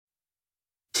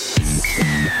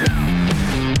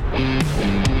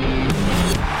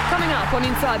week on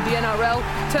Inside The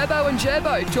NRL, Turbo and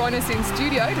Gerbo join us in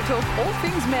studio to talk all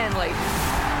things Manly.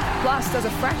 Plus, does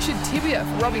a fractured tibia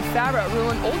for Robbie Farah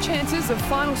ruin all chances of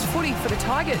finals footy for the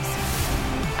Tigers?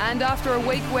 And after a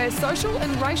week where social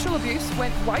and racial abuse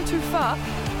went way too far,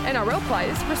 NRL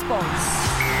players respond.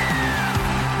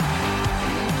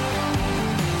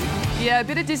 Yeah, a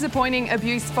bit of disappointing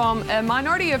abuse from a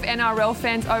minority of NRL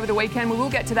fans over the weekend. We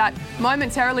will get to that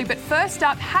momentarily. But first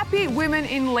up, Happy Women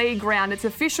in League round. It's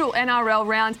official NRL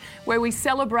round where we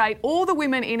celebrate all the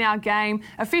women in our game,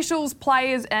 officials,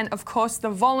 players, and of course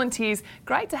the volunteers.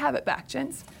 Great to have it back,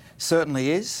 gents. Certainly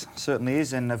is.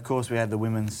 And of course we had the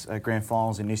women's grand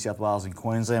finals in New South Wales and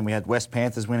Queensland. We had West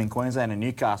Panthers winning Queensland and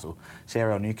Newcastle.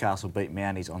 CRL Newcastle beat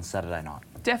Mounties on Saturday night.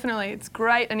 Definitely. It's a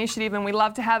great initiative and we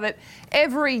love to have it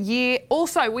every year.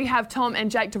 Also, we have Tom and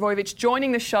Jake Trbojevic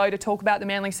joining the show to talk about the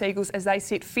Manly Seagulls as they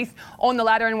sit fifth on the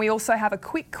ladder, and we also have a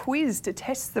quick quiz to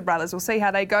test the brothers. We'll see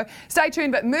how they go. Stay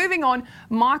tuned. But moving on,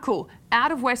 Michael,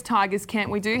 out of West Tigers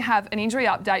camp, we do have an injury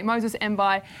update. Moses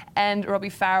Mbye and Robbie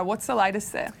Farah. What's the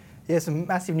latest there? Yeah, some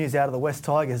massive news out of the West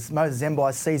Tigers. Moses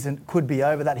Mbye's season could be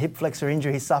over. That hip flexor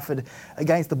injury he suffered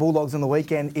against the Bulldogs on the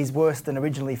weekend is worse than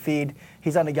originally feared.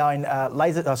 He's undergoing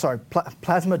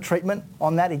plasma treatment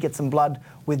on that. He gets some blood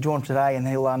withdrawn today and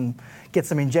he'll get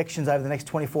some injections over the next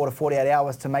 24 to 48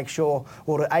 hours to make sure,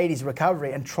 or to aid his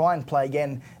recovery and try and play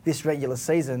again this regular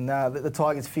season. The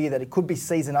Tigers fear that it could be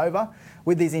season over.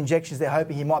 With these injections, they're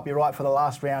hoping he might be right for the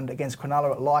last round against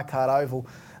Cronulla at Leichhardt Oval.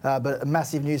 But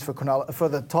massive news for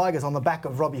the Tigers on the back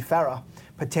of Robbie Farah,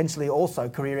 potentially also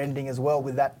career-ending as well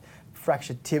with that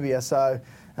fractured tibia. So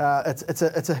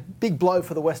it's a big blow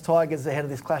for the West Tigers ahead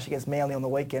of this clash against Manly on the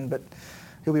weekend. But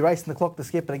he'll be racing the clock to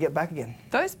skip and to get back again.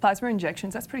 Those plasma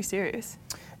injections, that's pretty serious.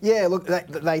 Yeah, look,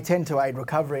 they tend to aid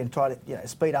recovery and try to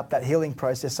speed up that healing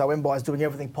process. So Mbye's doing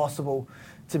everything possible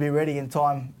to be ready in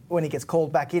time when he gets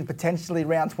called back in, potentially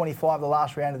round 25, the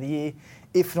last round of the year.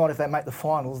 If not, if they make the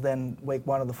finals, then week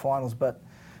one of the finals. But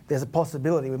there's a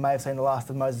possibility we may have seen the last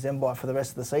of Moses Mbye for the rest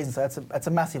of the season. So that's a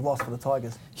massive loss for the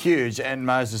Tigers. Huge, and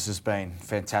Moses has been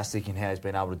fantastic in how he's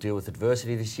been able to deal with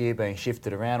adversity this year, being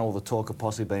shifted around, all the talk of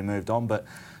possibly being moved on. But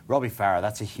Robbie Farah,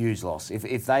 that's a huge loss. If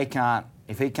he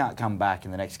can't come back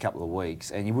in the next couple of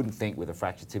weeks, and you wouldn't think with a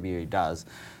fractured tibia he does,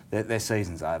 their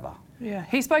season's over. Yeah,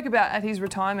 he spoke about at his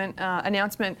retirement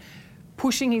announcement,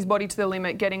 pushing his body to the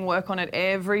limit, getting work on it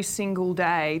every single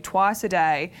day, twice a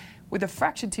day. With a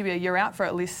fractured tibia, you're out for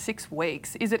at least 6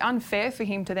 weeks. Is it unfair for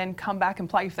him to then come back and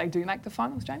play if they do make the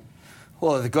finals, Jane?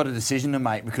 Well, they've got a decision to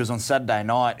make because on Saturday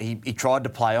night he tried to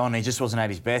play on, he just wasn't at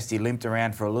his best. He limped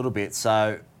around for a little bit.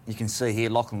 So you can see here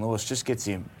Lachlan Lewis just gets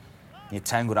him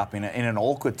tangled up in an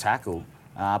awkward tackle.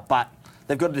 But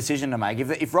they've got a decision to make.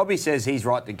 If Robbie says he's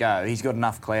right to go, he's got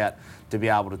enough clout to be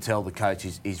able to tell the coach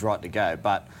he's right to go.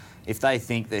 But if they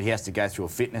think that he has to go through a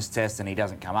fitness test and he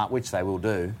doesn't come up, which they will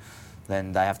do,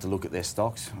 then they have to look at their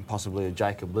stocks and possibly a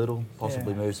Jacob Little,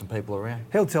 possibly move some people around.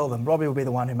 He'll tell them. Robbie will be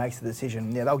the one who makes the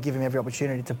decision. Yeah, they'll give him every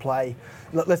opportunity to play.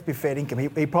 Let's be fair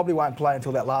dinkum. He probably won't play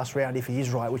until that last round if he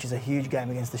is right, which is a huge game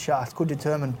against the Sharks. Could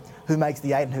determine who makes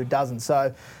the 8 and who doesn't.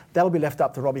 So that'll be left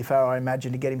up to Robbie Farah, I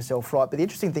imagine, to get himself right. But the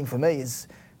interesting thing for me is,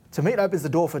 to me, it opens the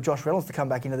door for Josh Reynolds to come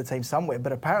back into the team somewhere,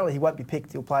 but apparently he won't be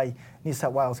picked. He'll play New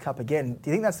South Wales Cup again. Do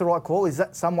you think that's the right call? Is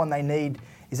that someone they need?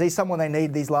 Is he someone they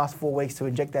need these last 4 weeks to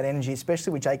inject that energy,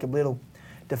 especially with Jacob Little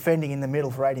defending in the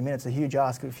middle for 80 minutes? A huge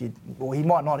ask. He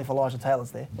might not if Elijah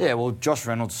Taylor's there. Yeah, well, Josh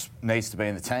Reynolds needs to be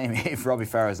in the team. If Robbie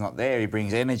Farah's not there, he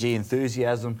brings energy,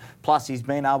 enthusiasm. Plus, he's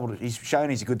shown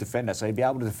he's a good defender, so he'd be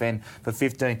able to defend for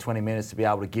 15, 20 minutes to be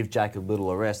able to give Jacob Little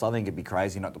a rest. I think it'd be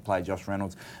crazy not to play Josh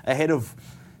Reynolds ahead of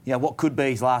what could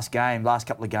be his last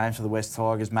couple of games for the West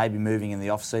Tigers, maybe moving in the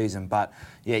off-season. But,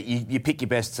 yeah, you pick your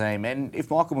best team. And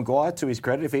if Michael Maguire, to his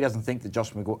credit, if he doesn't think that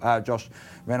Josh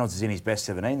Reynolds is in his best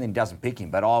 17, then he doesn't pick him.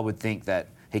 But I would think that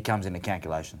he comes into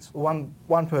calculations. One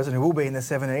person who will be in the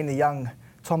 17, the young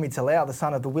Tommy Talau, the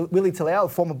son of the Willie Talau, a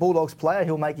former Bulldogs player.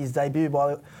 He'll make his debut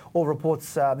by all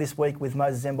reports this week with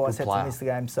Moses Mbye set to miss the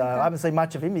game. So I haven't seen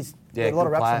much of him. He's got a lot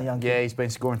of raps on the young kid. Yeah, he's been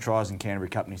scoring tries in Canterbury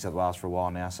Cup New South Wales for a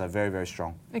while now, so very, very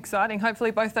strong. Exciting.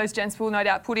 Hopefully both those gents will no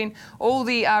doubt put in all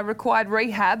the required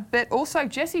rehab. But also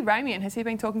Jesse Ramien, has he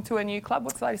been talking to a new club?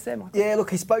 What's the latest there, Michael? Yeah, look,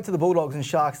 he spoke to the Bulldogs and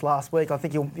Sharks last week. I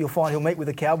think you'll find he'll meet with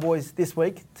the Cowboys this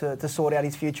week to sort out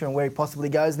his future and where he possibly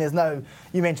goes. And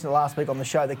you mentioned it last week on the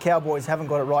show, the Cowboys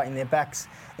haven't got it right in their backs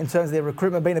in terms of their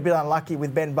recruitment. Been a bit unlucky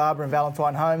with Ben Barber and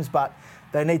Valentine Holmes, but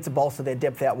they need to bolster their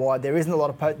depth out wide. There isn't a lot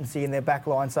of potency in their back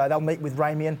line, so they'll meet with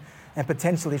Ramien and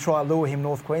potentially try to lure him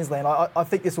North Queensland. I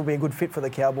think this will be a good fit for the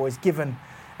Cowboys, given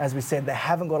as we said, they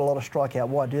haven't got a lot of strikeout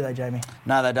wide, do they, Jamie?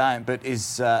 No, they don't. But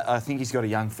I think he's got a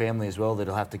young family as well that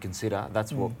he'll have to consider.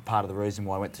 That's what part of the reason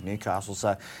why I went to Newcastle.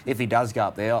 So if he does go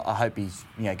up there, I hope he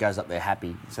goes up there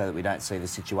happy, so that we don't see the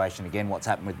situation again. What's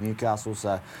happened with Newcastle?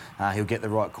 So he'll get the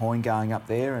right coin going up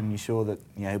there, and you're sure that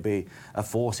he'll be a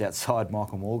force outside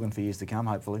Michael Morgan for years to come,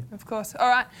 hopefully. Of course. All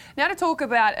right. Now to talk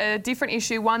about a different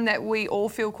issue, one that we all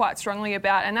feel quite strongly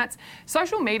about, and that's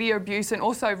social media abuse and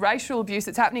also racial abuse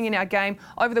that's happening in our game.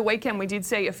 Over the weekend, we did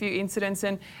see a few incidents,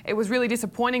 and it was really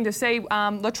disappointing to see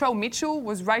Latrell Mitchell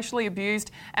was racially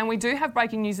abused, and we do have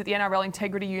breaking news that the NRL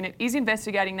Integrity Unit is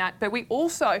investigating that. But we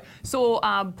also saw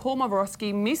Paul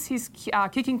Moborowski miss his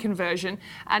kicking conversion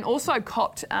and also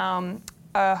copped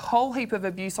a whole heap of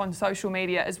abuse on social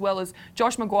media, as well as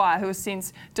Josh Maguire, who has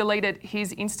since deleted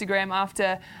his Instagram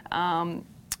after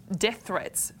death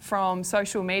threats from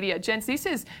social media. Gents, this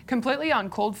is completely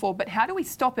uncalled for, but how do we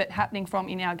stop it happening from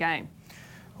in our game?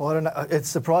 Well, I don't know. It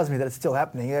surprised me that it's still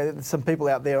happening. Some people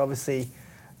out there obviously...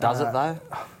 Does it though?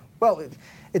 Well,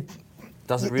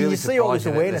 does it really you see all this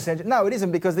surprise awareness. you that No, it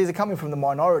isn't, because these are coming from the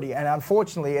minority, and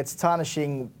unfortunately it's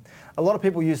tarnishing. A lot of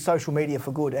people use social media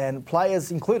for good, and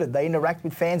players included. They interact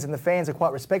with fans, and the fans are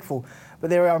quite respectful. But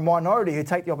there are a minority who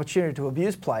take the opportunity to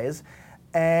abuse players,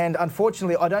 and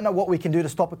unfortunately I don't know what we can do to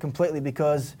stop it completely,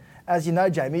 because, as you know,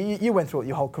 Jamie, you went through it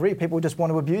your whole career. People just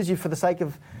want to abuse you for the sake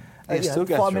of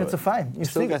 5 minutes of fame. You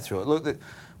still go through it. Look,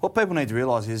 what people need to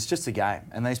realise is it's just a game,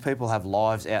 and these people have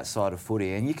lives outside of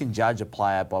footy, and you can judge a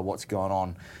player by what's going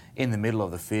on in the middle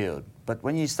of the field. But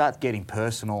when you start getting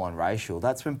personal and racial,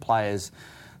 that's when players...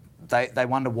 They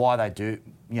wonder why they do,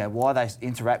 why they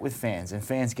interact with fans, and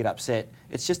fans get upset.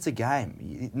 It's just a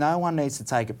game. No one needs to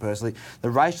take it personally.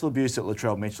 The racial abuse that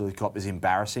Latrell Mitchell copped is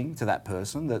embarrassing to that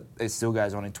person, that it still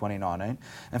goes on in 2019.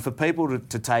 And for people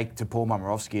to take to Paul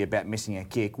Moborowski about missing a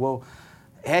kick, well,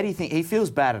 how do you think he feels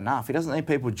bad enough? He doesn't need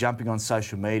people jumping on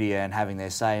social media and having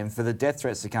their say. And for the death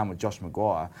threats to come with Josh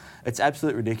Maguire, it's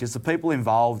absolutely ridiculous. The people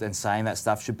involved and saying that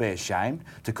stuff should be ashamed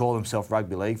to call themselves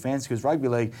rugby league fans, because rugby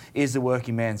league is the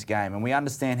working man's game, and we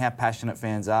understand how passionate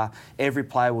fans are. Every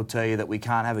player will tell you that we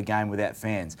can't have a game without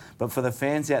fans. But for the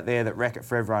fans out there that wreck it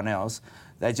for everyone else,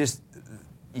 I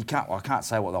can't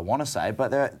say what they want to say,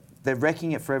 but they're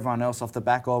wrecking it for everyone else off the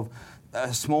back of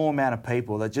a small amount of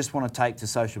people that just want to take to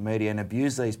social media and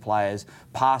abuse these players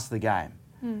past the game.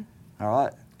 All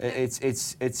right,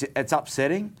 it's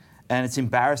upsetting, and it's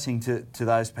embarrassing to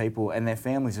those people and their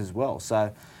families as well. So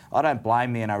I don't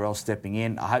blame the NRL stepping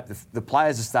in. I hope the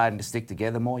players are starting to stick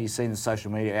together more. You've seen the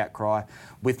social media outcry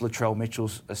with Latrell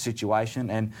Mitchell's situation,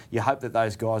 and you hope that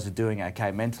those guys are doing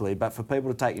okay mentally. But for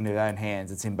people to take it into their own hands,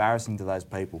 it's embarrassing to those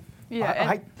people.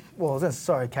 Yeah,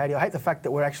 sorry, Katie. I hate the fact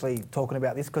that we're actually talking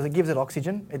about this, because it gives it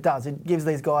oxygen. It does. It gives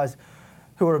these guys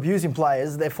who are abusing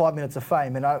players their 5 minutes of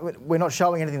fame. And we're not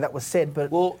showing anything that was said,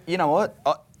 but... Well, you know what?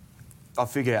 I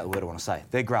figured out the word I want to say.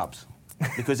 They're grubs.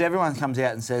 Because everyone comes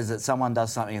out and says that someone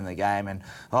does something in the game and,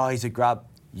 he's a grub.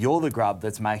 You're the grub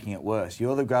that's making it worse.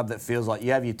 You're the grub that feels like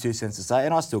you have your 2 cents to say,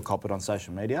 and I still cop it on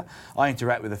social media. I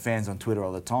interact with the fans on Twitter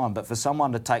all the time, but for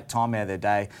someone to take time out of their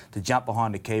day to jump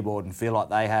behind a keyboard and feel like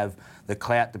they have the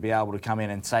clout to be able to come in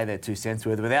and say their 2 cents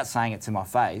worth without saying it to my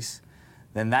face,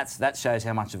 then that shows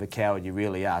how much of a coward you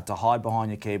really are, to hide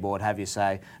behind your keyboard, have your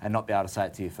say, and not be able to say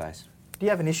it to your face. Do you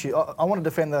have an issue? I want to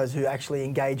defend those who actually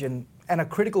engage in and are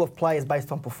critical of players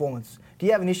based on performance. Do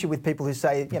you have an issue with people who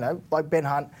say, like Ben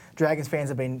Hunt, Dragons fans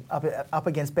have been up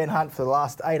against Ben Hunt for the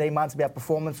last 18 months about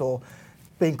performance, or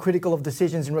being critical of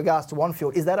decisions in regards to one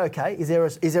field? Is that okay? Is there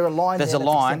a line there that's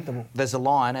acceptable? There's a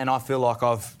line, and I feel like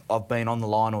I've been on the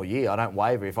line all year. I don't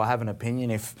waver. If I have an opinion,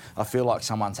 if I feel like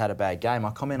someone's had a bad game, I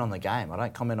comment on the game. I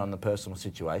don't comment on the personal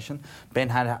situation. Ben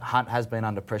Hunt has been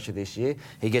under pressure this year.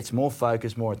 He gets more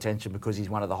focus, more attention, because he's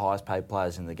one of the highest paid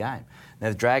players in the game. Now,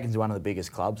 the Dragons are one of the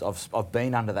biggest clubs. I've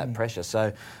been under that pressure.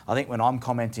 So I think when I'm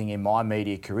commenting in my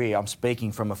media career, I'm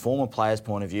speaking from a former player's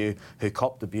point of view who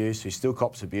copped abuse, who still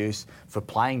cops abuse for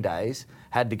playing days,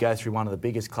 had to go through one of the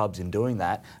biggest clubs in doing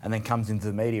that, and then comes into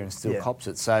the media and still cops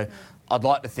it. So I'd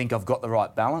like to think I've got the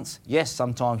right balance. Yes,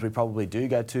 sometimes we probably do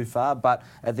go too far, but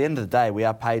at the end of the day, we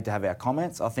are paid to have our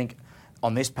comments. I think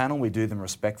on this panel, we do them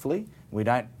respectfully. We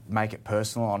don't make it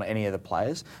personal on any of the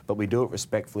players, but we do it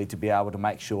respectfully to be able to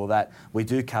make sure that we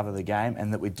do cover the game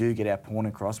and that we do get our point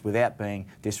across without being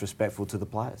disrespectful to the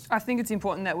players. I think it's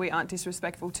important that we aren't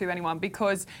disrespectful to anyone,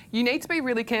 because you need to be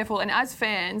really careful. And as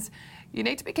fans, you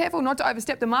need to be careful not to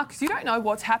overstep the mark because you don't know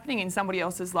what's happening in somebody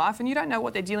else's life and you don't know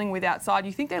what they're dealing with outside.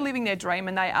 You think they're living their dream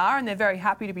and they are, and they're very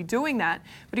happy to be doing that.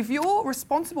 But if you're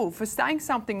responsible for saying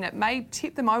something that may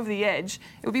tip them over the edge,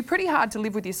 it would be pretty hard to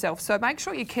live with yourself. So make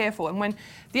sure you're careful. And when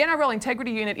the NRL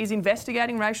Integrity Unit is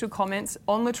investigating racial comments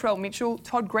on Latrell Mitchell,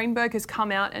 Todd Greenberg has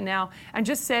come out and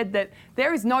just said that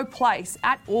there is no place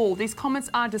at all. These comments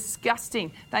are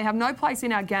disgusting. They have no place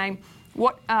in our game.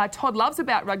 What Todd loves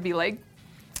about rugby league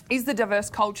is the diverse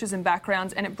cultures and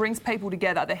backgrounds, and it brings people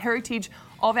together. The heritage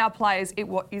of our players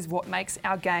is what makes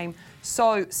our game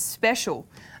so special.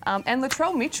 And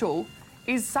Latrell Mitchell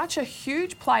is such a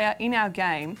huge player in our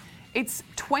game. It's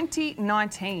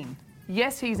 2019.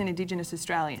 Yes, he's an Indigenous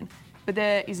Australian, but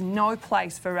there is no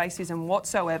place for racism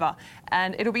whatsoever.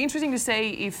 And it'll be interesting to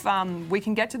see if we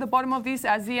can get to the bottom of this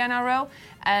as the NRL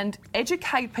and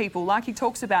educate people. Like he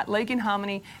talks about, League in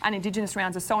Harmony and Indigenous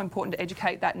rounds are so important to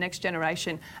educate that next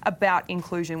generation about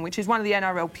inclusion, which is one of the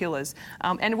NRL pillars.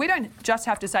 And we don't just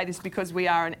have to say this because we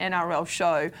are an NRL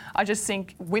show. I just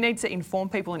think we need to inform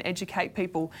people and educate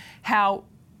people how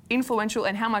influential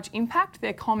and how much impact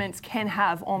their comments can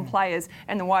have on players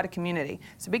and the wider community.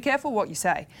 So be careful what you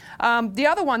say. The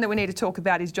other one that we need to talk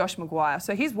about is Josh Mbye.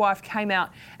 So his wife came out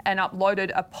and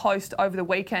uploaded a post over the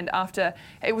weekend after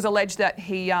it was alleged that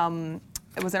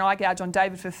it was an eye gouge on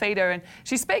David Fafita, and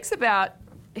she speaks about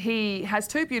he has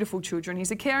 2 beautiful children.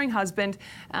 He's a caring husband,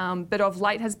 but of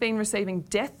late has been receiving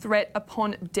death threat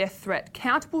upon death threat,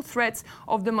 countable threats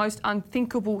of the most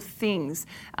unthinkable things.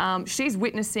 She's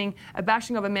witnessing a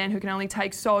bashing of a man who can only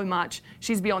take so much.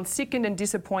 She's beyond sickened and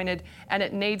disappointed, and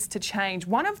it needs to change.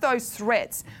 One of those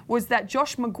threats was that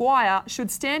Josh Mbye should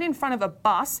stand in front of a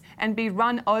bus and be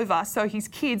run over so his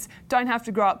kids don't have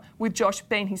to grow up with Josh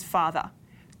being his father.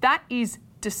 That is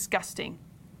disgusting.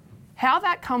 How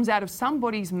that comes out of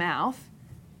somebody's mouth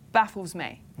baffles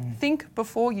me. Think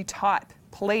before you type,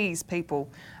 please, people.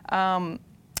 And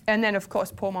then, of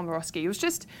course, Paul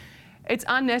Momorowski. It's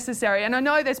unnecessary. And I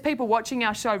know there's people watching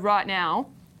our show right now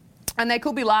and they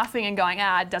could be laughing and going,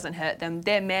 it doesn't hurt them.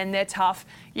 They're men, they're tough.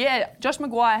 Yeah, Josh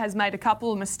Mbye has made a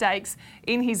couple of mistakes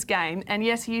in his game. And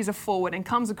yes, he is a forward and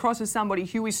comes across as somebody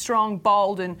who is strong,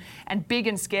 bold and big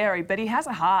and scary. But he has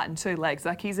a heart and 2 legs.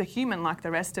 Like, he's a human like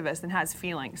the rest of us and has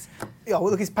feelings. Yeah,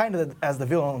 well, look, he's painted as the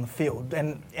villain on the field.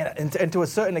 And to a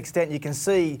certain extent, you can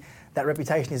see that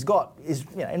reputation he's got is,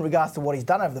 in regards to what he's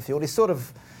done over the field, is sort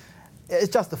of... It's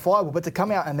justifiable, but to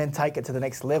come out and then take it to the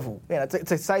next level,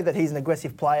 to say that he's an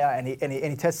aggressive player and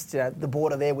he tests the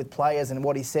border there with players and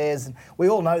what he says, and we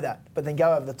all know that, but then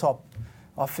go over the top,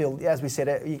 I feel, as we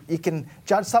said, you can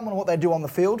judge someone on what they do on the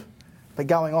field, but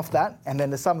going off that, and then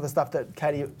there's some of the stuff that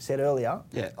Katie said earlier.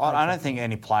 Yeah, I don't think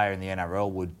any player in the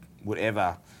NRL would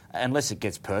ever, unless it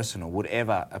gets personal, would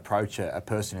ever approach a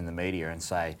person in the media and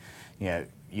say,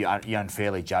 you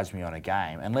unfairly judged me on a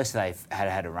game, unless they've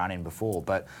had a run-in before.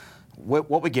 But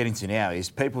what we're getting to now is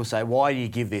people say, why do you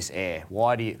give this air?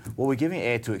 Well, we're giving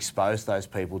air to expose those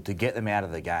people, to get them out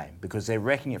of the game, because they're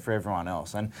wrecking it for everyone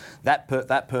else. And that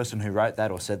person who wrote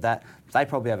that or said that, they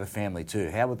probably have a family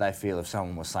too. How would they feel if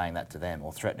someone was saying that to them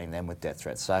or threatening them with death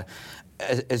threats? So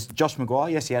as Josh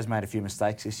Mbye, yes, he has made a few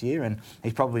mistakes this year and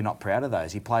he's probably not proud of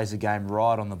those. He plays the game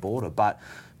right on the border, but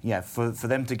for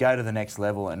them to go to the next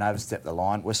level and overstep the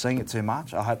line, we're seeing it too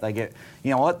much. I hope they get...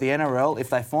 You know what? The NRL, if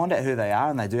they find out who they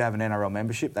are and they do have an NRL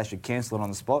membership, they should cancel it on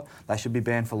the spot. They should be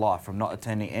banned for life from not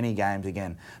attending any games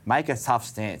again. Make a tough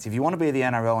stance. If you want to be the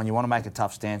NRL and you want to make a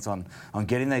tough stance on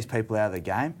getting these people out of the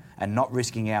game and not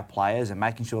risking our players and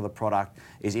making sure the product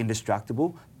is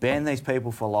indestructible, ban these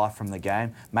people for life from the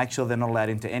game. Make sure they're not allowed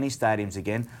into any stadiums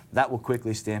again. That will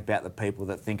quickly stamp out the people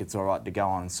that think it's all right to go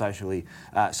on social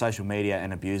media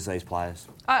and abuse these players.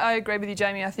 I agree with you,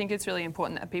 Jamie. I think it's really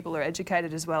important that people are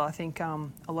educated as well. I think a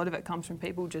lot of it comes from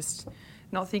people just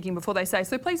not thinking before they say.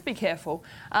 So please be careful.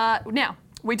 Now,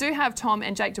 we do have Tom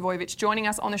and Jake Trbojevic joining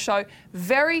us on the show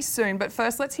very soon. But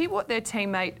first, let's hear what their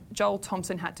teammate Joel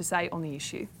Thompson had to say on the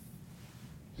issue.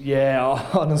 Yeah,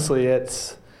 honestly,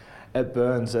 it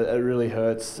burns. It really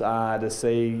hurts to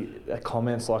see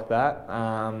comments like that.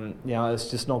 It's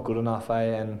just not good enough,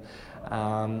 And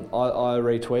I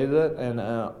retweeted it, and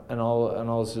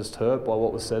I was just hurt by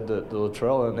what was said to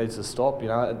Latrell, and it needs to stop.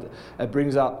 It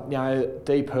brings up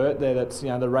deep hurt there. That's the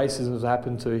racism has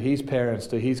happened to his parents,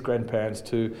 to his grandparents,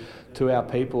 to our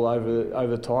people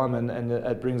over time, and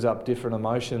it brings up different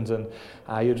emotions. And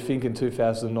you'd think in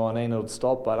 2019 it would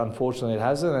stop, but unfortunately it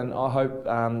hasn't. And I hope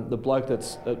the bloke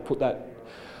that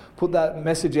put put that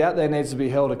message out there, needs to be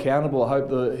held accountable. I hope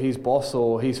that his boss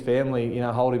or his family,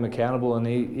 hold him accountable, and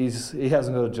he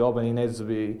hasn't got a job and he needs to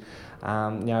be,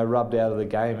 rubbed out of the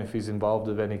game if he's involved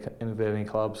with any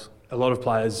clubs. A lot of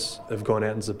players have gone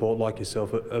out and support, like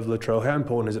yourself, of Latrell. How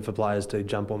important is it for players to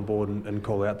jump on board and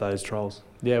call out those trolls?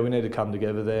 Yeah, we need to come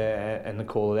together there and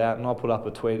call it out. And I put up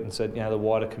a tweet and said, the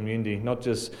wider community, not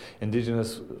just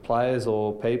Indigenous players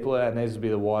or people, it needs to be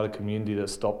the wider community that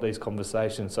stop these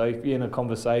conversations. So if you're in a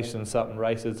conversation and something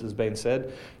racist has been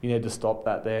said, you need to stop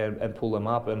that there and pull them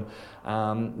up. And,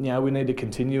 we need to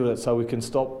continue it so we can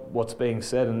stop what's being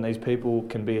said and these people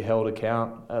can be held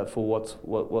account for what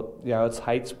it's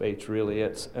hate speech, really,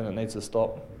 and it needs to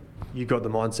stop. You've got the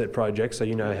Mindset Project, so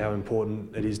you know how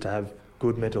important it is to have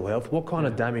good mental health. What kind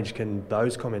of damage can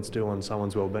those comments do on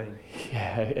someone's well-being?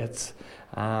 Yeah, it's,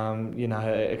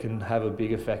 it can have a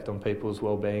big effect on people's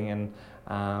well-being, and,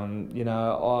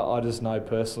 I just know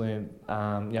personally,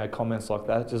 comments like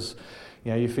that just,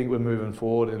 you think we're moving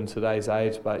forward in today's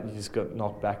age, but you just got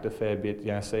knocked back a fair bit,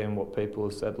 seeing what people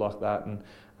have said like that, and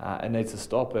it needs to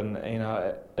stop, and,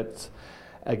 it's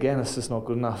just not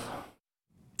good enough.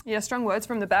 Yeah, strong words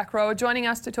from the back row. Joining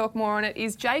us to talk more on it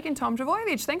is Jake and Tom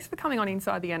Trbojevic. Thanks for coming on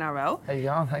Inside The NRL. How you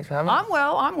going? Thanks for having me.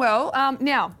 I'm well.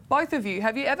 Now, both of you,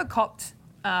 have you ever copped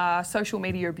social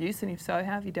media abuse, and if so,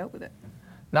 how have you dealt with it?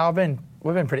 No,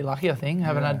 we've been pretty lucky, I think.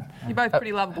 You're both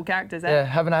pretty lovable characters, eh? Yeah,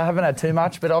 haven't haven't had too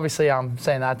much, but obviously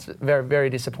saying that's very, very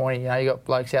disappointing. You got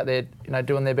blokes out there,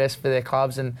 doing their best for their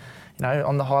clubs, and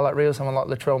on the highlight reel, someone like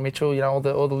Latrell Mitchell, all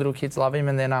the little kids love him,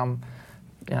 and then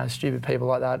stupid people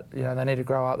like that, they need to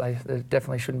grow up. They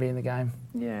definitely shouldn't be in the game.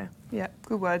 Yeah,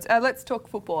 good words. Let's talk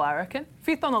football, I reckon.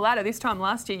 5th on the ladder. This time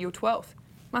last year, you were 12th.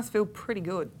 Must feel pretty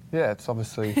good. Yeah, it's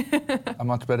obviously a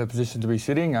much better position to be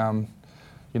sitting.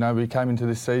 We came into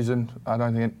this season, I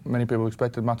don't think many people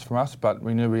expected much from us, but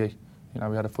we knew we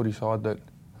had a footy side that,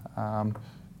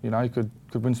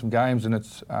 could win some games, and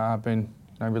it's been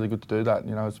really good to do that.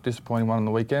 It's a disappointing one on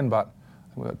the weekend, but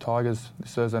we've got Tigers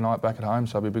this Thursday night back at home,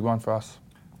 so it'll be a big one for us.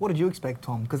 What did you expect,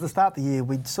 Tom? Because at the start of the year,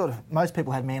 most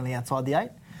people had Manly outside the 8.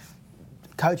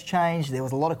 Coach changed. There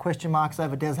was a lot of question marks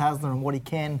over Des Hasler and what he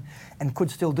can and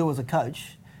could still do as a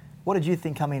coach. What did you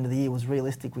think coming into the year was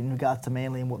realistic in regards to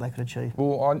Manly and what they could achieve?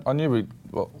 Well, I knew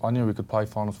we could play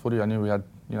finals footy. I knew we had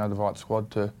the right squad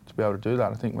to be able to do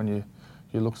that. I think when you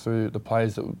look through the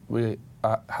players that we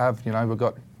have, we've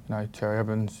got Cherry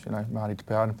Evans, Marty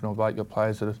Tapau and Phil Blake, got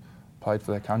players that have played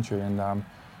for their country, and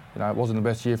it wasn't the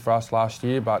best year for us last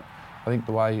year, but I think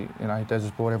the way Des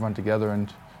has brought everyone together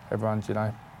and everyone's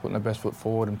putting their best foot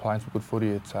forward and playing some good footy,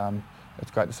 it's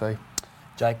great to see.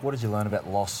 Jake, what did you learn about the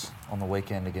loss on the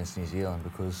weekend against New Zealand?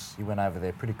 Because you went over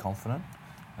there pretty confident,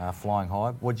 flying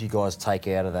high. What did you guys take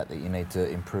out of that you need to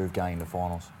improve going into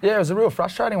finals? Yeah, it was a real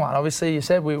frustrating one. Obviously, you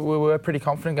said we were pretty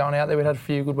confident going out there. We'd had a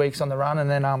few good weeks on the run,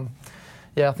 and then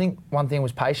I think one thing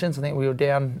was patience. I think we were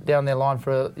down their line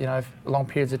for long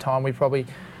periods of time. We probably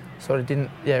sort of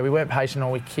we weren't patient,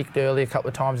 or we kicked early a couple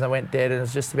of times and they went dead, and it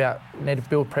was just about need to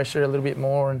build pressure a little bit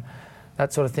more and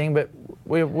that sort of thing. But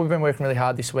we've been working really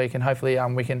hard this week, and hopefully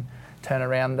we can turn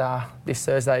around this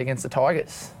Thursday against the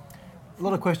Tigers. A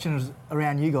lot of questions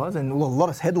around you guys, and a lot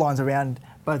of headlines around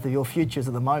both of your futures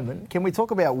at the moment. Can we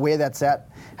talk about where that's at?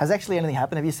 Has actually anything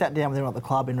happened? Have you sat down with anyone at the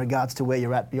club in regards to where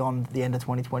you're at beyond the end of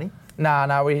 2020?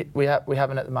 No, we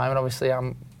haven't at the moment. Obviously,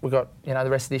 we've got the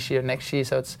rest of this year and next year,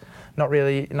 so it's not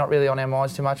really on our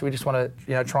minds too much. We just want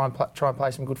to try and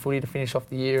play some good footy to finish off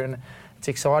the year, and it's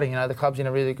exciting. The club's in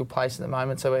a really good place at the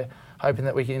moment, so we're hoping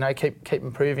that we can keep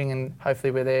improving, and hopefully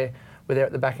we're there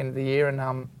at the back end of the year,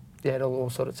 and it'll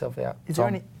all sort itself out. Is there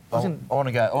any? I want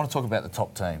to talk about the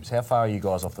top teams. How far are you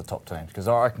guys off the top teams? Because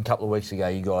I reckon a couple of weeks ago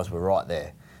you guys were right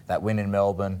there. That win in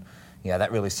Melbourne,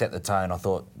 that really set the tone. I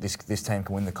thought this team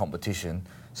can win the competition.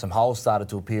 Some holes started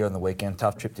to appear on the weekend.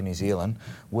 Tough trip to New Zealand.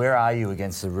 Where are you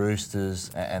against the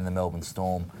Roosters and the Melbourne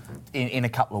Storm in a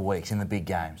couple of weeks in the big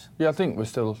games? Yeah, I think we're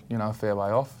still a fair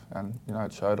way off, and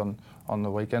it showed on the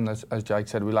weekend. As Jake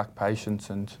said, we lacked patience,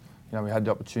 and we had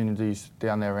the opportunities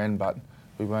down their end, but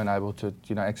we weren't able to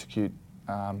execute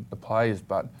the plays.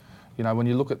 But when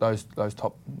you look at those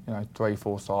top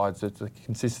 3-4 sides, it's a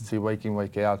consistency week in,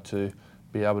 week out to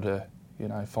be able to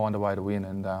find a way to win,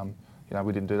 and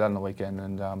we didn't do that on the weekend,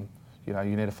 and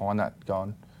you need to find that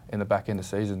going in the back end of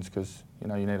seasons, because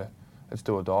it's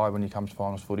do or die when you come to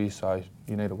finals footy, so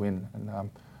you need to win, and I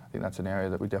think that's an area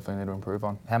that we definitely need to improve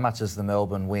on. How much is the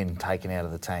Melbourne win taken out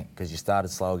of the tank? Because you started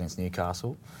slow against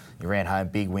Newcastle, you ran home,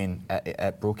 big win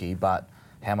at Brookie, but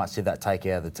how much did that take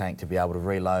out of the tank to be able to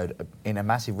reload in a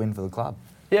massive win for the club?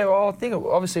 Yeah, well, I think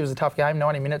obviously it was a tough game,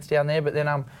 90 minutes down there, but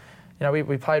then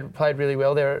we played really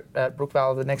well there at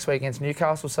Brookvale the next week against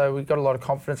Newcastle, so we got a lot of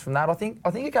confidence from that. I think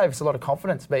it gave us a lot of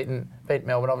confidence beating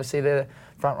Melbourne. Obviously, they're the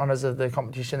front runners of the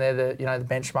competition. They're the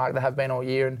benchmark they have been all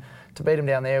year, and to beat them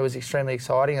down there was extremely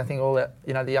exciting. I think all that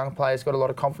the young players got a lot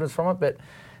of confidence from it. But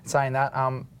saying that,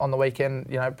 on the weekend,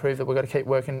 proved that we've got to keep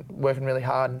working really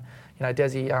hard. And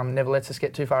Desi never lets us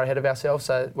get too far ahead of ourselves,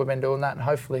 so we've been doing that, and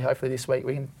hopefully this week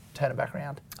we can turn it back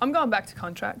around. I'm going back to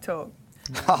contract talk.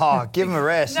 Oh, give him a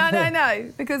rest.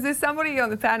 No, because there's somebody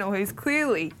on the panel who's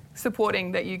clearly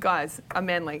supporting that you guys are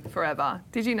Manly forever.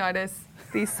 Did you notice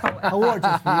this whole... I wore it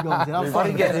just for you guys.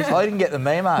 I didn't get the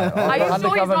memo. Are you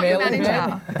sure he's not your manager?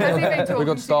 Has he been talking We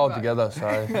got to styled you together,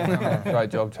 so great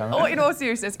job, Chammas. Or in all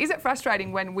seriousness, is it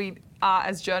frustrating when we are,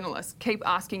 as journalists, keep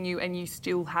asking you and you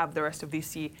still have the rest of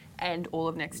this year and all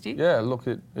of next year? Yeah, look,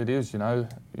 it is. We've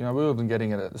been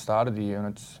getting it at the start of the year,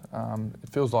 and it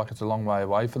feels like it's a long way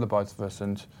away for the both of us.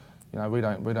 And we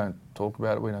don't talk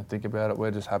about it, we don't think about it.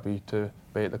 We're just happy to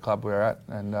be at the club we're at,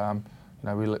 and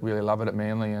we really love it at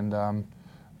Manly. And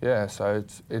so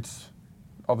it's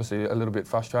obviously a little bit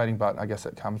frustrating, but I guess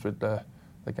it comes with the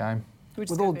game.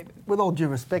 With all due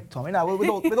respect, Tommy,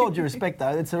 with all due respect though,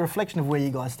 it's a reflection of where you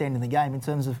guys stand in the game in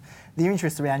terms of the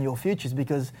interest around your futures,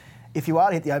 because if you are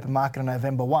to hit the open market on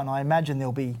November 1, I imagine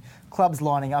there'll be clubs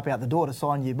lining up out the door to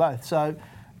sign you both. So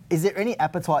is there any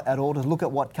appetite at all to look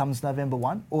at what comes November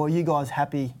 1, or are you guys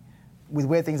happy with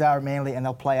where things are at Manly and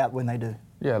they'll play out when they do?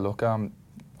 Yeah, look,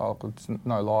 it's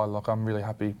no lie, like I'm really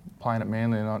happy playing at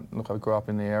Manly, and I grew up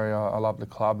in the area, I love the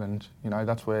club, and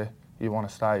that's where you want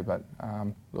to stay. But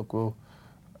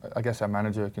I guess our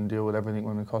manager can deal with everything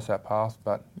when we cross that path,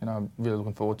 but I'm really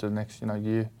looking forward to the next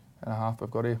year and a half we've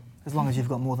got here. As long as you've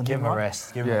got more than Give him, him a right?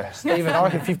 rest. Give him a rest. Even I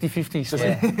reckon 50-50.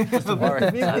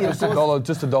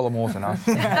 Just a dollar more is enough.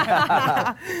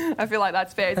 I feel like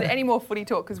that's fair. Is there any more footy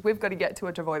talk? Because we've got to get to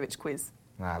a Trbojevic quiz.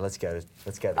 Nah, let's go.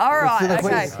 All right,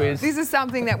 okay. Quiz. This is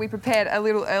something that we prepared a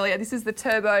little earlier. This is the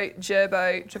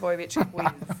Trbojevic quiz.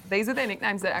 These are their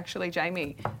nicknames that actually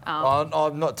Jamie.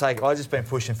 I'm not taking. I've just been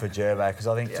pushing for Turbo because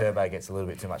I think Turbo gets a little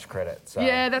bit too much credit. So.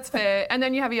 Yeah, that's fair. And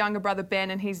then you have a younger brother,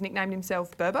 Ben, and he's nicknamed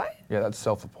himself Burbo? Yeah, that's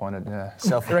self-appointed, yeah.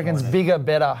 I reckon's bigger,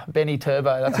 better, Benny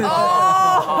Turbo. That's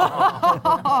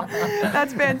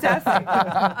that's fantastic.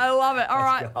 I love it. All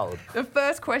right. Gold. The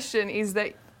first question is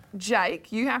that,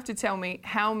 Jake, you have to tell me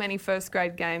how many first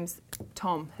grade games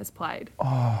Tom has played.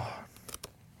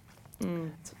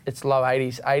 It's low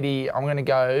 80s. 80, I'm going to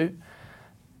go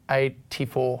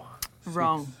 84.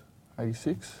 Wrong.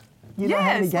 86. You know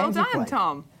how many Yes, well games you've done, played?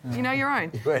 Tom. You know your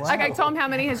own. Wow. Okay, Tom, how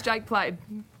many has Jake played?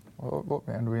 What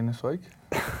round are we in this week?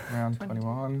 Round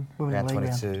 21. We're in Round the league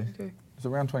now. 22. Is it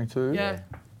round 22? Yeah.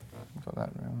 Got that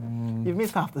round. You've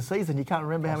missed half the season. You can't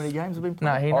remember how many games have been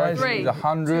played? No, he knows. Three. It's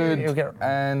 100 He'll get-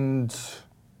 and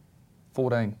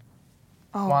 14.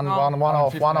 Oh, One wrong.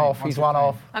 off. He's one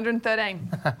off.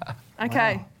 113.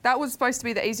 Okay, that was supposed to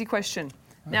be the easy question.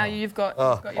 Now you've got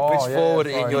your... Which yeah, forward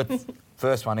sorry. in your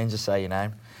first one in? Just say your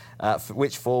name.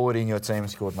 Which forward in your team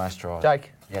scored most tries?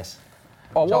 Jake. Yes.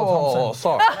 Oh, Joel whoa,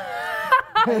 sorry.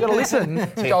 You got to listen.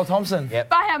 Joel Thompson. Yep.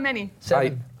 By how many?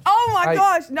 7. Oh my Eight.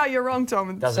 gosh! No, you're wrong,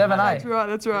 Tom. Doesn't 7, matter. 8.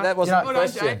 That's right. That wasn't Well the done,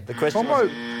 question. Jake. The question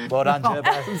was, well done,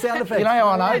 Turbo. Some sound effects. You know how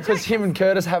I know? Because him and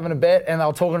Curtis having a bet and they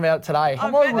were talking about it today. I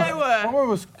bet they were. Someone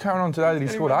was carrying on today that he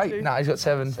scored 8. No, he's got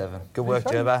 7. 7. Good work,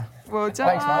 Turbo. Well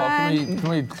done. Thanks, mate. Can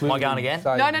we Am I going again?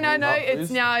 say No. what It's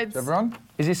is? now. It's Everyone?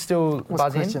 Is this still What's the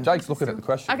buzzing? question? Jake's looking at the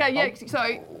question. Okay. Yeah. So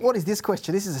What is this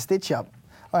question? This is a stitch-up.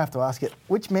 I have to ask it.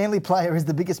 Which Manly player is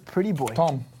the biggest pretty boy?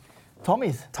 Tom. Tom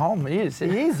is. Tom is. He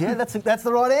is, yeah. That's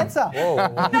the right answer.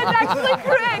 that's actually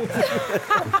correct.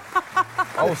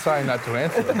 I was saying that to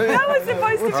answer. That was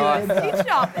supposed to be Right. a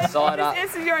stitch up. You Side up.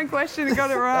 just answered your own question and got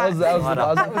it right. That was the buzzer.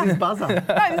 That was his buzzer.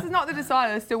 No, this is not the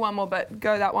decider. There's still one more, but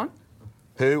go that one.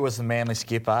 Who was the Manly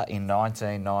skipper in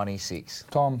 1996?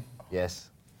 Tom.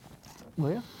 Yes.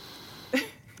 Well,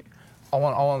 I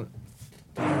want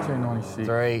 1996.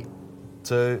 3,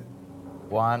 2,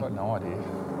 I've got 1. no idea.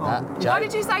 Why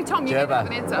did you say Tom? You didn't have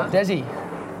an answer. Desi.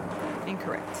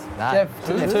 Incorrect. Jeff.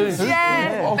 Two.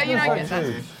 Yeah, but you don't get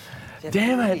that.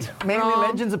 Damn it. Manly Wrong.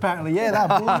 legends, apparently. Yeah,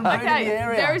 they're born and bred in Okay, the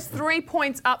area. there is 3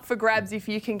 points up for grabs if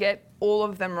you can get all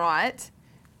of them right.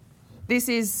 This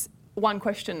is one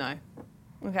question though.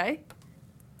 Okay.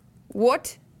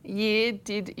 What year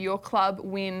did your club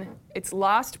win its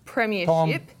last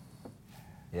premiership?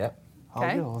 Yep. Hold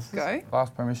Okay, your horses. go.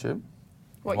 Last premiership.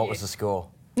 What What year? was the score?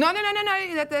 No.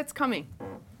 That's coming.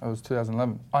 That was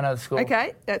 2011. I know the score.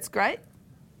 Okay, that's great.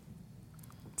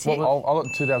 I'll got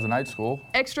the 2008 score.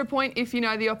 Extra point if you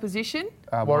know the opposition.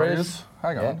 Warriors.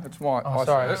 Hang on. Yeah. It's my. Oh, I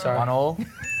sorry. said it. 1 all.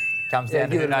 Comes down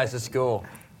to who knows the score.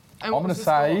 And I'm what going was to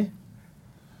the say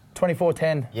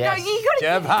 24-10. Yes. No, you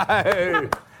gotta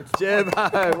Gerbo.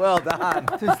 Gerbo, well done.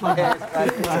 Okay,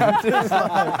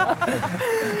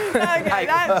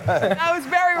 that was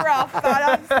very rough, but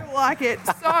I still like it.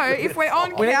 So if we're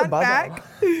on We need the count buzzer. back,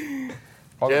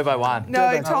 Gerbo won. no,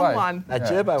 Gerbo. Tom way. won.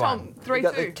 Gerbo Tom, won. 3-2. You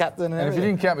got the captain And if you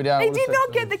didn't count me down, I He would've did said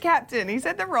not get the captain. He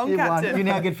said the wrong You won. captain. You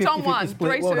now get 50-50 Tom won,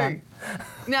 split. 3-2. Well done.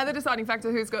 Now the deciding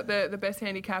factor: who's got the best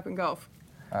handicap in golf?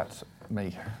 That's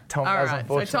me. Tom, All that was right, so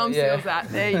unfortunate. Tom yeah. seals that.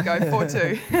 There you go,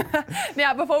 4-2.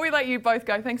 Now, before we let you both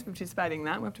go, thanks for participating in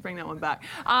that. We'll have to bring that one back.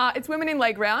 It's Women in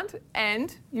Leg Round,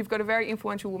 and you've got a very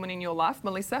influential woman in your life,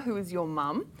 Melissa, who is your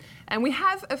mum. And we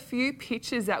have a few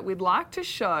pictures that we'd like to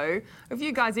show of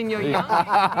you guys in your young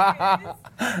years.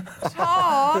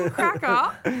 Tom,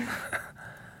 cracker.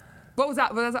 What was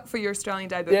that? Was that for your Australian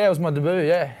debut? Yeah, it was my debut,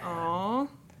 yeah. Aww.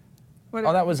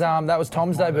 Oh, that was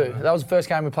Tom's debut. That was the first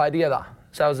game we played together.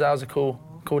 So that was a cool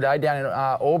day down in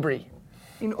Albury.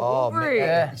 In Albury.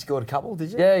 Yeah. You scored a couple,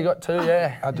 did you? Yeah, you got 2,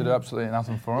 yeah. I did absolutely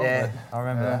nothing for him. Yeah, I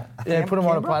remember that. Yeah, put him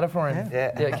on a platter for him.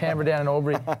 Yeah. Canberra down in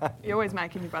Albury. You're always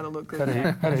making your brother look good.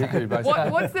 How did he do, basically?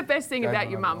 What's the best thing about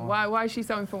your mum? Why is she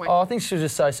so influential? Oh, I think she was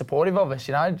just so supportive of us,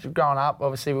 you know. Growing up,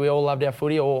 obviously, we all loved our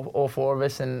footy, all 4 of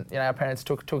us, and, you know, our parents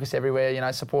took us everywhere, you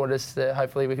know, supported us.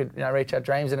 Hopefully we could, you know, reach our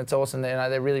dreams, and it's awesome. You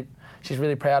know, she's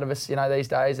really proud of us, you know, these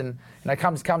days, and, you know,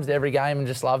 comes to every game and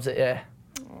just loves it, yeah.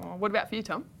 Oh, what about for you,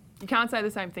 Tom? You can't say the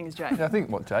same thing as Jake. Yeah, I think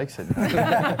what Jake said.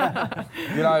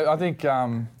 You know, I think, you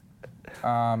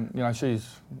know,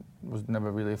 was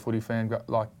never really a footy fan.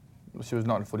 Like, she was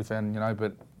not a footy fan, you know,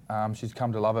 but she's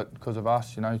come to love it because of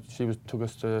us. You know, took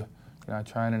us to, you know,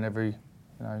 training every, you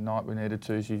know, night we needed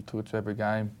to. She took us to every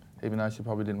game, even though she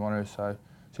probably didn't want to. So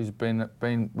she's been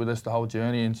with us the whole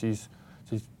journey, and she's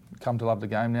come to love the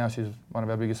game now. She's one of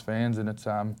our biggest fans, and it's,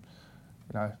 you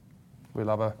know, we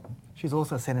love her. She's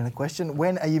also sent in a question.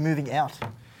 When are you moving out?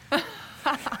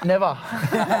 Never.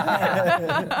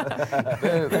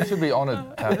 They should be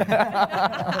honoured, Tab.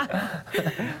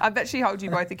 I bet she holds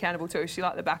you both accountable too. Is she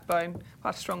like the backbone,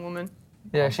 quite a strong woman?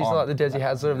 Yeah, she's like the Desi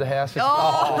Hasler of the house.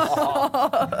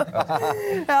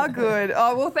 How good.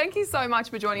 Oh, well, thank you so much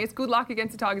for joining us. Good luck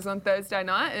against the Tigers on Thursday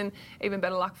night, and even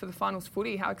better luck for the finals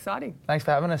footy. How exciting. Thanks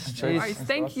for having us. Cheers. No worries.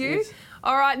 Thank you.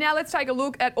 All right, now let's take a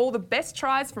look at all the best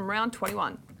tries from round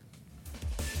 21.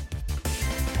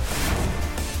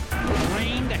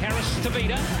 Green to Harris to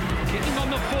Vida, kicking on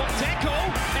the foot,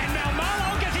 tackle, and now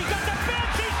Marlow, because he's got the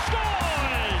bounce, he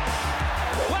scores!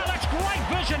 Well, that's great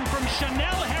vision from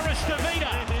Chanel Harris to Vida.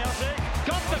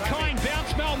 Got the kind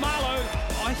bounce, Mal Marlow.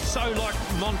 I so like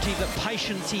Monty, the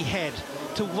patience he had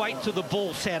to wait till the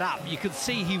ball set up. You could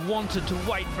see he wanted to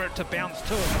wait for it to bounce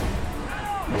to him.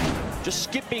 Just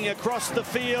skipping across the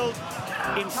field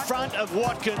in front of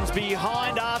Watkins,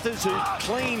 behind Arthurs, who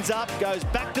cleans up, goes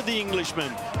back to the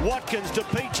Englishman. Watkins to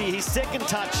Peachy, his second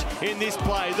touch in this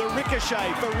play. The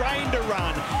ricochet for Rain to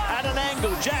run at an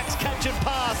angle. Jack's catch and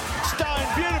pass. Stone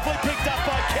beautifully picked up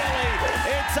by Kelly.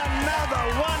 It's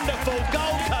another wonderful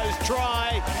Gold Coast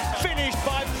try, finished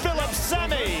by Philip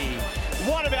Sammy.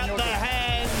 What about the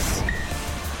hands?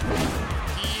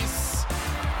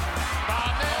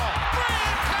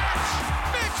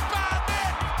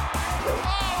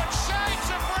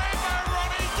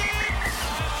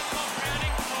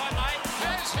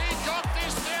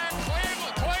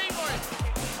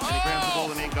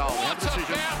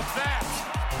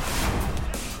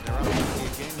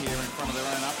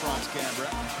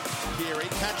 Canberra. Keary,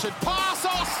 catch and pass,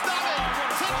 oh stunning!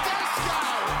 Tedesco!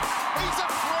 He's a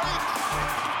freak!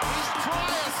 His try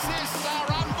assists are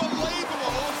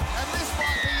unbelievable, and this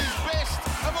might be his best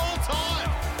of all time.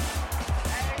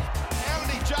 How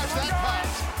did he judge that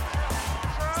pass?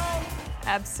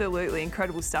 Absolutely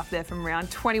incredible stuff there from round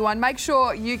 21. Make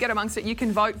sure you get amongst it. You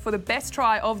can vote for the best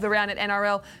try of the round at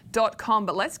NRL.com.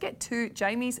 But let's get to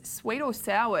Jamie's sweet or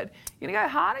soured. You going to go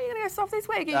hard or you going to go soft this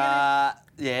week?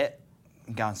 Yeah,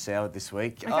 I'm going soured this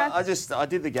week. Okay. I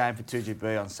did the game for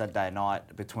 2GB on Saturday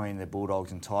night between the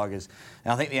Bulldogs and Tigers,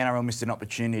 and I think the NRL missed an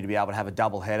opportunity to be able to have a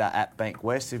double header at Bank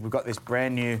West. We've got this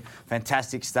brand new,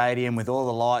 fantastic stadium with all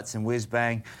the lights and whiz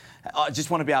bang. I just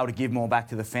want to be able to give more back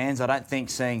to the fans. I don't think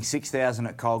seeing 6,000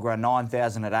 at Colgrove,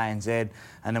 9,000 at ANZ,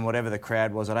 and then whatever the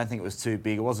crowd was, I don't think it was too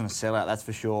big. It wasn't a sellout, that's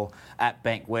for sure, at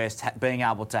Bank West, being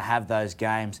able to have those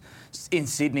games. in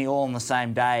Sydney all on the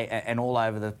same day and all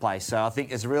over the place. So I think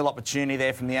there's a real opportunity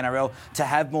there from the NRL to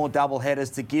have more double headers,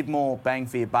 to give more bang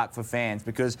for your buck for fans,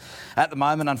 because at the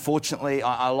moment, unfortunately, the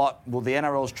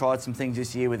NRL's tried some things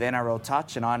this year with NRL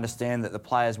Touch, and I understand that the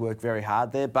players work very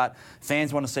hard there, but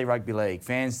fans want to see rugby league.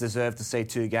 Fans deserve to see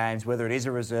 2 games, whether it is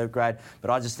a reserve grade, but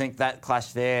I just think that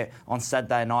clash there on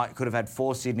Saturday night could have had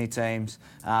 4 Sydney teams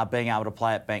being able to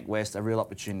play at Bank West, a real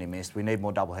opportunity missed. We need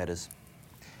more double headers.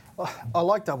 I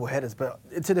like double headers, but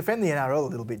to defend the NRL a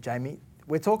little bit, Jamie,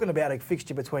 we're talking about a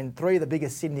fixture between 3 of the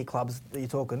biggest Sydney clubs that you're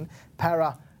talking,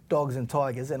 Para, Dogs and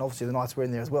Tigers, and obviously the Knights were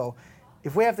in there as well.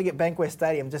 If we have to get Bankwest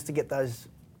Stadium just to get those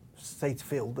seats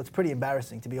filled, that's pretty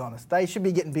embarrassing, to be honest. They should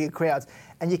be getting bigger crowds,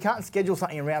 and you can't schedule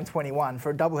something in round 21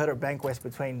 for a doubleheader at Bankwest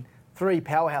between 3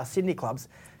 powerhouse Sydney clubs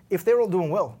if they're all doing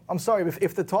well. I'm sorry,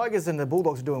 if the Tigers and the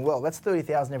Bulldogs are doing well, that's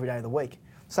 30,000 every day of the week.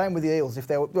 Same with the Eels. If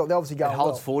they're obviously going well.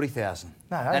 It holds 40,000.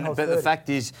 No, but the fact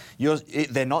is,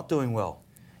 they're not doing well.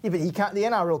 Yeah, but you can't. The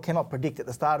NRL cannot predict at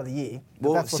the start of the year.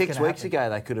 Well, 6 weeks ago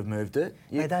they could have moved it.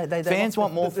 Fans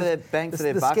want more for their bang for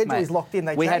their buck, mate. The schedule is locked in.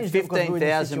 We had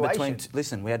 15,000 between.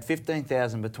 Listen, we had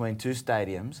 15,000 between 2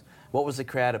 stadiums. What was the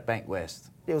crowd at Bank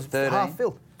West? It was 13? Half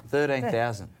filled.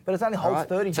 13,000. Yeah. But it's only holds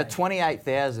 30. So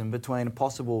 28,000 between a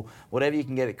possible, whatever you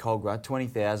can get at Cogra,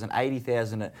 20,000,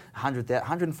 80,000 at 100,000,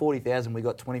 140,000, we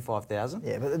got 25,000.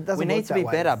 Yeah, but it doesn't We need to be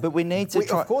better, but we need to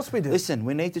try. Of course we do. Listen,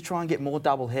 we need to try and get more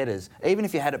double headers. Even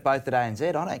if you had it both at ANZ,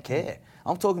 I don't care.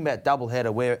 I'm talking about double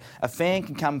header where a fan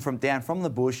can come down from the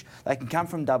bush, they can come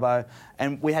from Dubbo,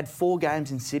 and we had 4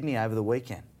 games in Sydney over the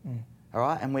weekend. All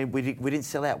right, and we didn't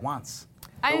sell out once.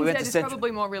 ANZ is probably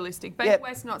more realistic. Bank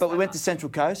West, not so but we went much. to Central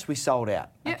Coast, we sold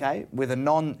out. Yep. Okay, with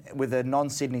a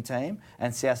non-Sydney team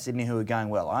and South Sydney who are going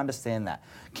well. I understand that.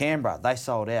 Canberra, they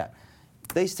sold out.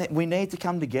 We need to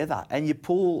come together, and you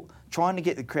trying to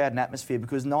get the crowd and atmosphere,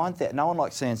 because no one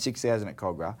likes seeing 6,000 at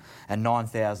Cogra and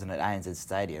 9,000 at ANZ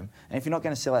Stadium. And if you're not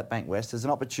going to sell out Bank West, there's an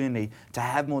opportunity to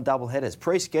have more double headers.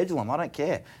 Pre-schedule them. I don't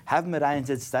care. Have them at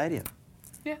ANZ Stadium.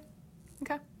 Yeah.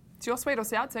 Okay. It's your sweet or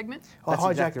sour segment. I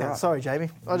hijacked exactly that. Right. Sorry, Jamie.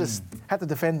 I just had to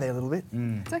defend there a little bit.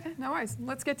 It's okay, no worries.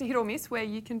 Let's get to hit or miss, where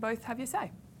you can both have your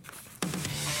say.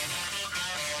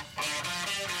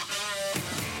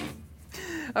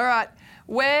 All right,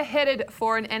 we're headed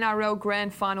for an NRL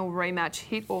Grand Final rematch.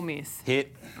 Hit or miss?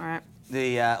 Hit. All right.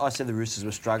 I said the Roosters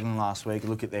were struggling last week.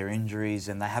 Look at their injuries,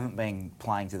 and they haven't been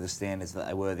playing to the standards that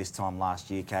they were this time last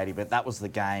year, Katie. But that was the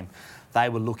game they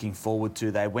were looking forward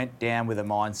to. They went down with a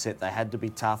mindset. They had to be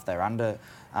tough. They were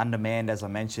undermanned, as I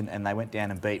mentioned, and they went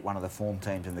down and beat one of the form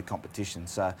teams in the competition.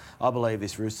 So I believe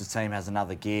this Roosters team has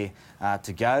another gear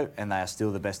to go, and they are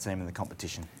still the best team in the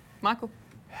competition. Michael?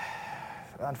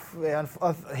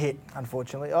 Hit,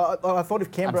 unfortunately. I thought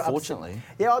if Canberra... Unfortunately?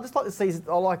 I'd just like to see...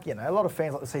 a lot of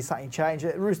fans like to see something change.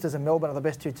 Roosters and Melbourne are the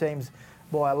best 2 teams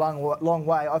by a long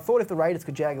way. I thought if the Raiders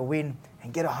could jag a win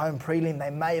and get a home prelim, they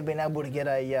may have been able to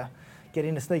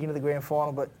sneak into the grand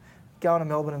final, but going to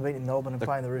Melbourne and beating Melbourne and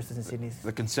playing the Roosters in Sydney.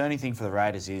 The concerning thing for the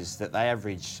Raiders is that they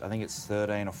average, I think it's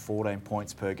 13 or 14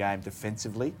 points per game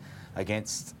defensively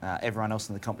against everyone else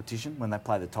in the competition. When they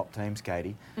play the top teams,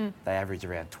 Katie, they average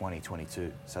around 20,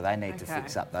 22. So they need to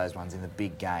fix up those ones in the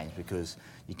big games, because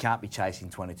you can't be chasing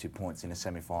 22 points in a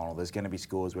semi-final. There's going to be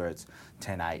scores where it's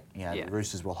 10-8. The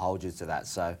Roosters will hold you to that.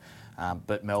 So,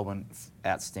 but Melbourne,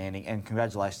 outstanding. And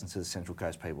congratulations to the Central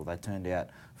Coast people. They turned out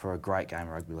for a great game of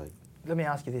rugby league. Let me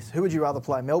ask you this. Who would you rather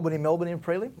play, Melbourne in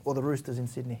prelim or the Roosters in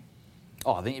Sydney?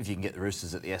 Oh, I think if you can get the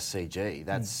Roosters at the SCG,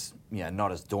 that's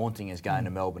not as daunting as going to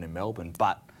Melbourne in Melbourne.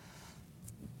 But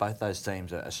both those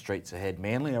teams are streets ahead.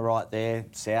 Manly are right there.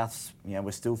 Souths,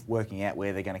 we're still working out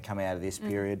where they're going to come out of this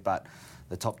period. But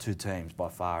the top 2 teams by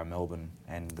far are Melbourne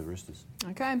and the Roosters.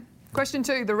 Okay. Question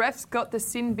 2. The refs got the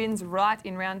sin bins right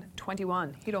in round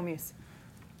 21. Hit or miss?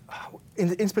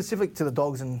 In specific to the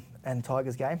Dogs and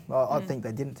Tigers game, I think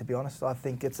they didn't, to be honest. I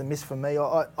think it's a miss for me.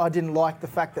 I didn't like the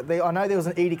fact that I know there was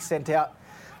an edict sent out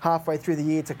halfway through the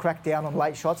year to crack down on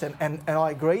late shots, and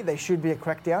I agree there should be a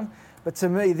crackdown. But to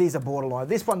me, these are borderline.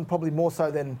 This one probably more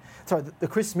so than... Sorry, the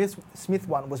Chris Smith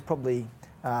one was probably...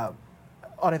 I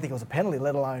don't think it was a penalty,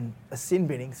 let alone a sin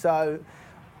binning. So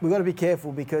we've got to be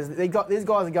careful, because these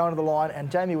guys are going to the line,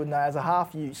 and Jamie would know, as a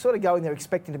half, you sort of go in there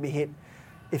expecting to be hit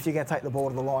if you're going to take the ball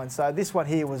to the line. So this one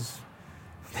here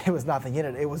there was nothing in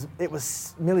it. It was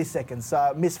milliseconds,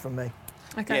 so miss from me.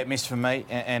 Okay. Yeah, missed for me,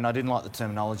 and I didn't like the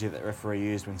terminology that the referee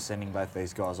used when sending both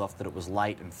these guys off, that it was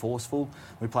late and forceful.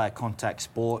 We play a contact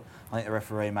sport. I think the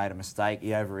referee made a mistake.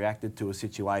 He overreacted to a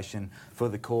situation for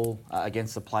the call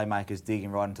against the playmakers digging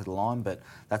right into the line, but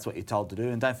that's what you're told to do.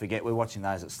 And don't forget, we're watching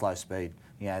those at slow speed.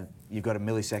 You know, you've got a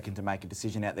millisecond to make a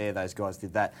decision out there. Those guys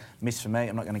did that. Miss for me.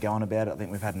 I'm not going to go on about it. I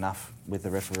think we've had enough with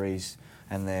the referees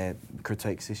and their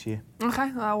critiques this year.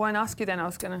 Okay, I won't ask you then. I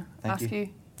was going to ask you.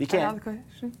 You can. Another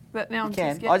question, but now I'm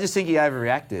can. too scared. I just think he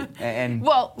overreacted. And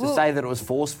to say that it was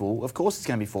forceful, of course it's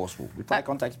going to be forceful. We play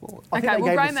contact sport. I think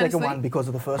they gave the second one because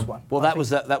of the first one. Well, that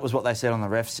was what they said on the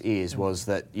refs' ears, was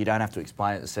that you don't have to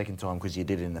explain it the second time because you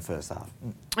did it in the first half.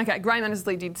 Okay, Graham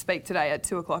Annesley did speak today at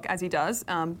 2 o'clock, as he does,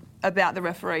 about the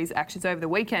referees' actions over the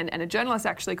weekend, and a journalist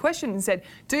actually questioned and said,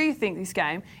 do you think this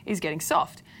game is getting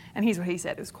soft? And here's what he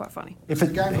said. It was quite funny. If the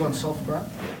game gone soft, Graham?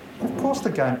 Of course the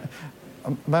game...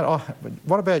 Mate,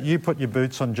 what about you put your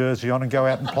boots on, jersey on and go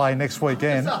out and play next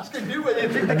weekend? And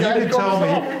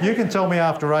you can tell me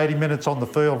after 80 minutes on the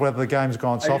field whether the game's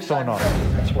gone soft or not.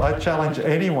 I challenge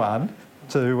anyone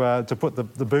to put the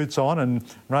boots on and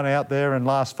run out there and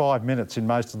last 5 minutes in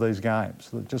most of these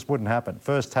games. It just wouldn't happen.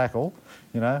 First tackle,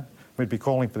 we'd be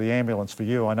calling for the ambulance for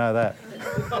you, I know that.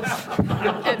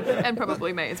 and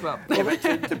probably me as well. Yeah, but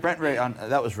to Brent Reid,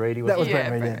 that was Reedy, wasn't it?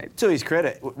 Brent Reid, yeah. To his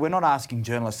credit, we're not asking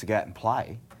journalists to go out and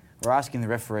play. We're asking the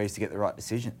referees to get the right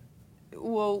decision.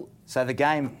 Well... So the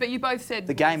game... But you both said...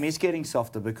 The game is getting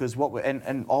softer because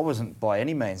and I wasn't by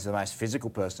any means the most physical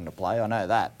person to play, I know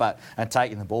that, and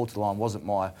taking the ball to the line wasn't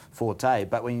my forte.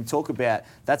 But when you talk about,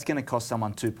 that's going to cost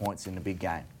someone 2 points in a big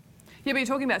game. Yeah, but you're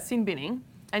talking about sin binning.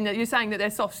 And you're saying that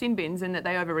they're soft sin bins and that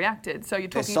they overreacted. So you're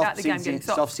talking about the game getting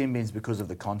soft. Soft sin bins because of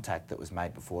the contact that was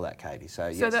made before that, Katie. So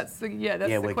yes. So that's the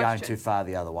we're going too far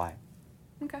the other way.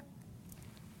 Okay.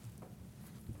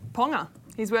 Ponga,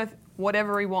 he's worth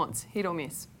whatever he wants, hit or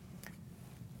miss.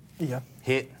 Yeah.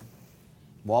 Hit.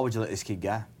 Why would you let this kid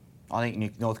go? I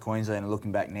think North Queensland are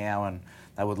looking back now and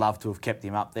they would love to have kept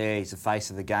him up there. He's the face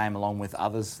of the game along with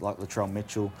others like Latrell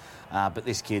Mitchell. But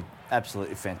this kid,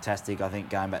 absolutely fantastic. I think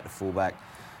going back to fullback.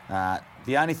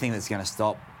 The only thing that's going to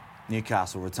stop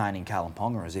Newcastle retaining Callum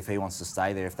Ponga is if he wants to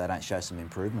stay there if they don't show some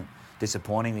improvement.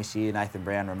 Disappointing this year. Nathan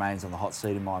Brown remains on the hot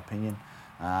seat in my opinion.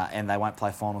 And they won't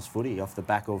play finals footy off the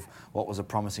back of what was a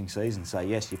promising season. So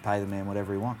yes, you pay the man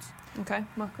whatever he wants. Okay,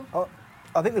 Michael?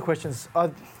 I think the question's...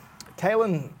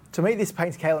 Kalen, to me, this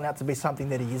paints Kalen out to be something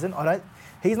that he isn't.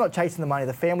 He's not chasing the money.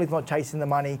 The family's not chasing the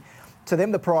money. To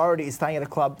them, the priority is staying at a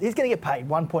club. He's going to get paid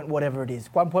 1 point whatever it is.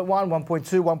 1.1, 1.2,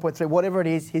 1.3, whatever it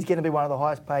is, he's going to be one of the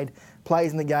highest paid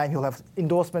players in the game. He'll have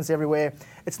endorsements everywhere.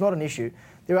 It's not an issue.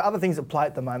 There are other things at play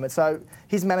at the moment. So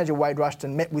his manager, Wade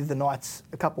Rushton, met with the Knights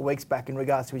a couple of weeks back in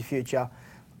regards to his future.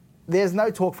 There's no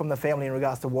talk from the family in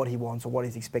regards to what he wants or what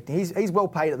he's expecting. He's well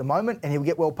paid at the moment and he'll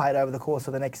get well paid over the course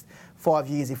of the next 5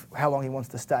 years how long he wants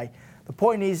to stay. The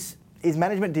point is, his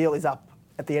management deal is up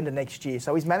at the end of next year.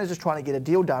 So his manager's trying to get a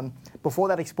deal done before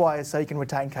that expires so he can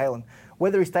retain Kalen.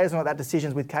 Whether he stays or not, that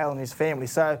decision's with Kalen and his family.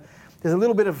 So there's a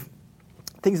little bit of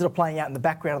things that are playing out in the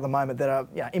background at the moment that are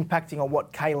impacting on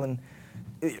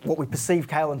what we perceive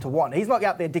Kalen to want. He's not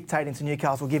out there dictating to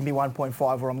Newcastle, give me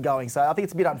 1.5 where I'm going. So I think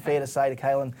it's a bit unfair to say to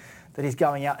Kalen that he's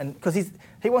going out and because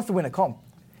he wants to win a comp.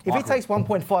 If he takes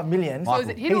 1.5 million,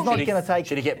 he's not going to take...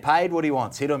 Should he get paid what he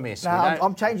wants, hit or miss? No,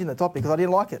 I'm changing the topic because I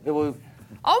didn't like it.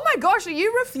 Oh my gosh, are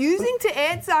you refusing to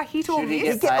answer hit or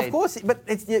miss? Of course, but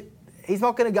he's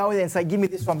not going to go in there and say, give me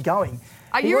this, I'm going.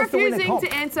 Are you refusing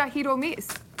to answer hit or miss?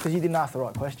 Because you didn't ask the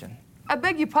right question. I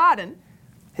beg your pardon?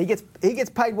 He gets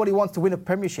paid what he wants to win a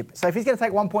premiership. So if he's going to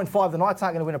take 1.5, the Knights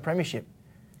aren't going to win a premiership.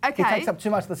 Okay. He takes up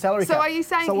too much of the salary cap. So are you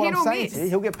saying hit or miss?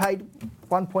 He'll get paid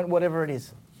 1 point whatever it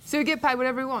is. So he'll get paid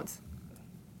whatever he wants?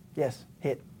 Yes,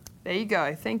 hit. There you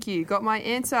go. Thank you. Got my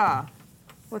answer.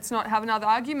 Let's not have another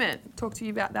argument. Talk to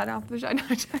you about that after the show.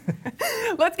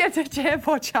 No, let's get to Champ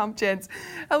or Chump, gents.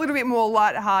 A little bit more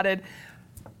light-hearted.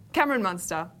 Cameron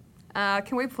Munster.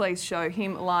 Can we please show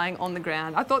him lying on the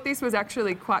ground? I thought this was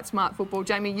actually quite smart football.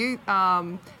 Jamie, you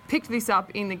picked this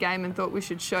up in the game and thought we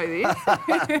should show this.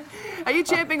 Are you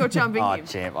champing or chumping him? Oh,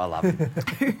 champ, I love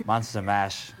it. Munster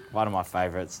mash, one of my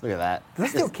favourites. Look at that.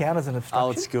 Does that still count as an obstruction?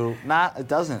 Old school. Nah, it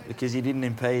doesn't because he didn't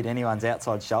impede anyone's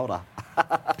outside shoulder.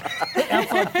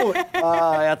 Outside foot.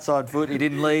 Outside foot. He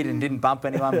didn't lead and didn't bump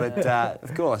anyone, but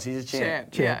of course, he's a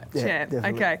champ. Champ. Definitely.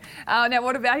 Okay. Now,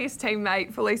 what about his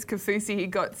teammate, Felice Kafusi? He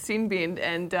got sin binned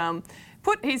and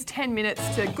put his 10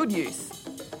 minutes to good use.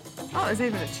 Oh, there's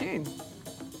even a tune.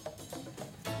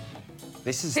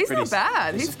 He's not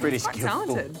bad. He's pretty quite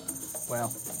skillful. talented.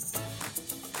 Wow.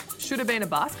 should have been a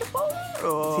basketballer?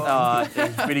 Or? He's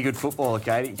a pretty good footballer,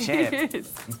 Katie. Champ.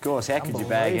 Yes. Of course, how could you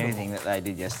bag anything that they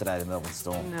did yesterday, the Melbourne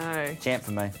Storm? No. Champ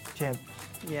for me. Champ.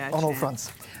 Yeah, On all champ.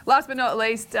 fronts. Last but not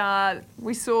least,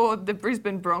 we saw the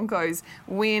Brisbane Broncos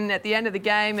win at the end of the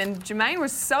game, and Jermaine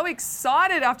was so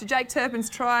excited after Jake Turpin's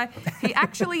try, he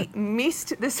actually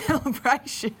missed the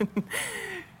celebration.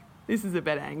 This is a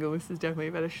better angle. This is definitely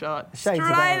a better shot. Shades of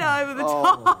Straight Aaron. over the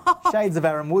top. Shades of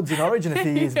Aaron Woods in Origin a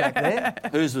few years back there.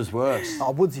 Whose was worse?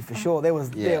 Oh, Woodsy for sure. There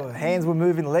were hands were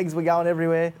moving, the legs were going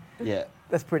everywhere. Yeah.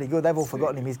 That's pretty good. They've all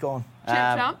forgotten him. He's gone.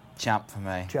 Champ? Champ for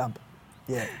me. Champ.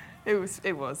 Yeah. It was.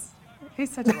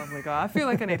 He's such a lovely guy. I feel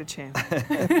like I need a champ.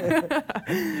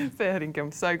 Fair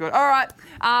income, so good. All right,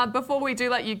 before we do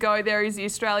let you go, there is the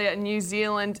Australia and New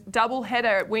Zealand double header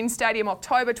at WIN Stadium,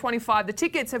 October 25. The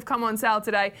tickets have come on sale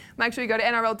today. Make sure you go to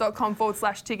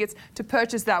nrl.com/tickets to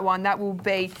purchase that one. That will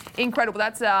be incredible.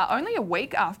 That's only a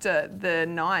week after the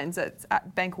Nines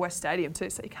at Bank West Stadium too,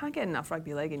 so you can't get enough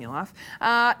rugby league in your life.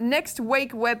 Next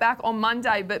week, we're back on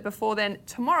Monday, but before then,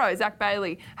 tomorrow, Zach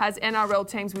Bailey has NRL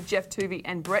teams with Jeff Tuvey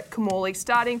and Brett Kamali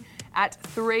starting at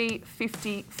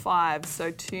 3:55,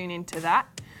 so tune into that.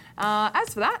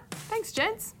 As for that, thanks,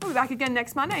 gents. We'll be back again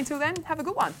next Monday. Until then, have a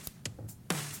good one.